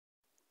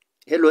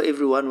Hello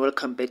everyone,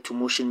 welcome back to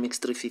Motion Mix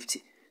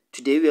 350.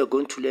 Today we are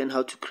going to learn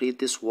how to create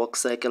this walk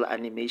cycle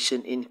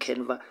animation in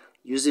Canva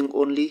using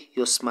only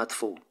your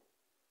smartphone.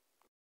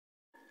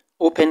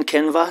 Open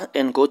Canva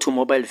and go to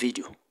mobile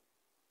video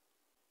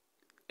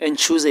and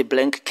choose a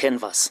blank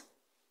canvas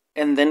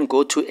and then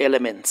go to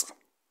elements.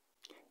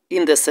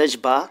 In the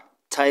search bar,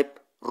 type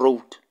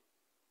road.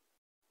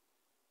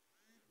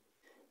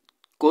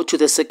 Go to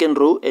the second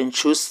row and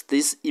choose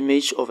this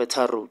image of a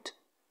tar road.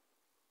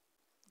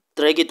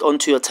 Drag it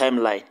onto your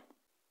timeline.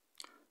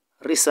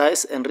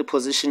 Resize and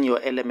reposition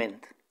your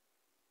element.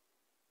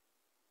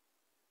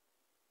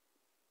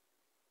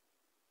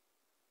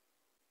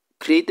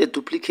 Create a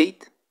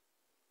duplicate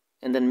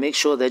and then make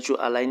sure that you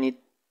align it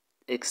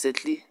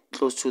exactly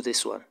close to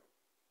this one.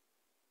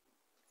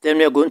 Then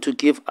we are going to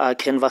give our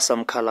canvas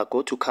some color.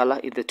 Go to color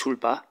in the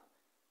toolbar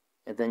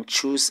and then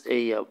choose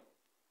a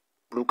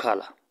blue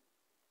color.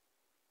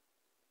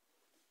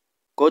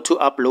 Go to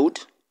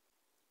upload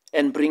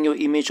and bring your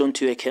image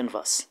onto your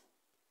canvas.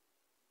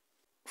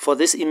 For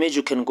this image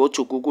you can go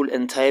to Google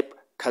and type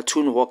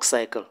cartoon walk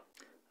cycle.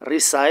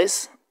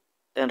 Resize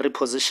and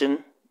reposition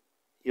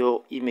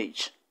your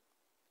image.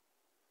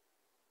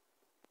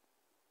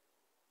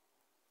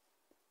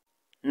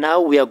 Now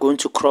we are going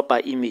to crop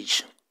our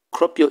image.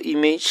 Crop your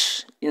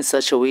image in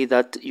such a way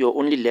that you're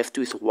only left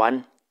with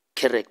one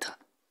character.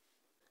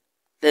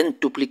 Then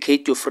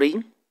duplicate your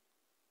frame.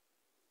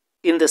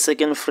 In the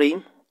second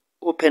frame,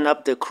 open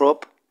up the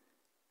crop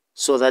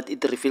so that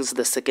it reveals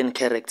the second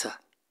character.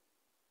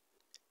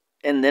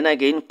 And then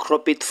again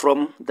crop it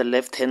from the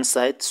left hand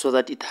side so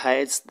that it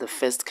hides the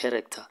first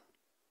character.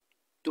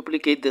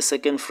 Duplicate the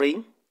second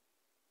frame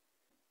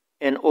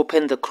and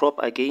open the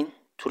crop again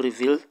to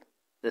reveal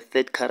the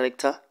third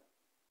character,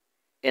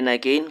 and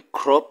again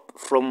crop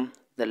from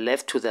the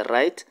left to the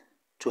right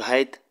to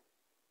hide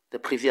the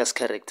previous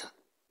character.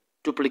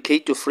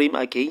 Duplicate your frame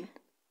again,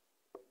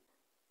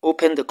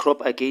 open the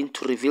crop again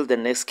to reveal the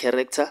next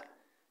character,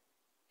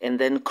 and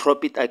then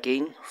crop it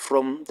again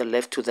from the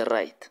left to the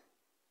right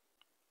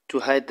to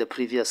hide the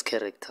previous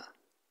character.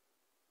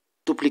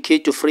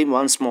 Duplicate your frame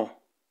once more,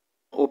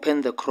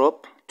 open the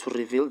crop to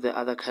reveal the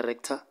other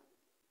character,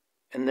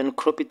 and then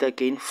crop it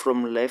again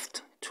from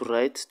left to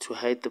right to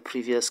hide the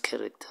previous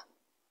character.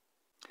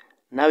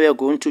 Now we are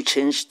going to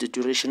change the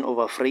duration of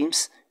our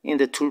frames. In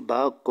the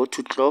toolbar, go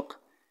to clock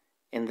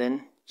and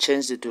then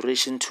change the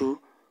duration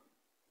to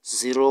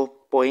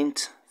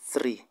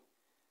 0.3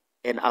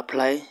 and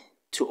apply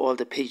to all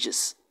the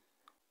pages.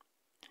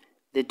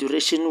 The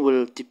duration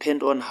will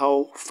depend on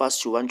how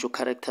fast you want your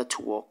character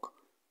to walk.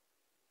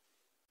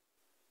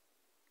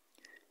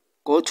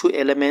 Go to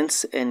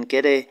elements and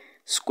get a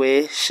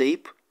square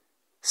shape.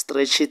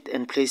 Stretch it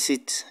and place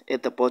it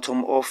at the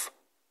bottom of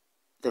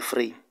the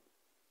frame.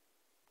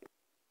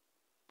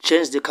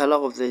 Change the color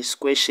of the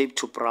square shape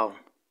to brown.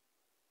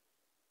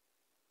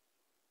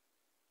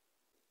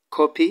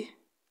 Copy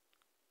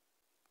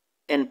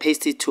and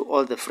paste it to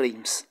all the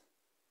frames.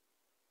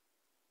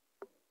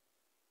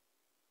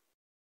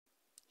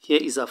 Here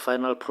is our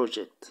final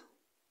project.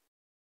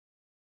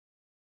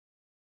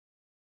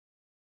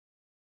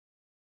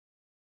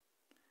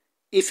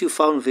 If you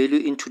found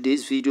value in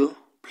today's video,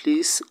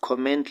 please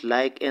comment,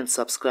 like and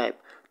subscribe.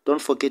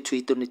 Don't forget to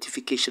hit the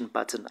notification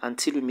button.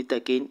 Until we meet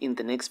again in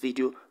the next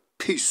video,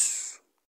 peace.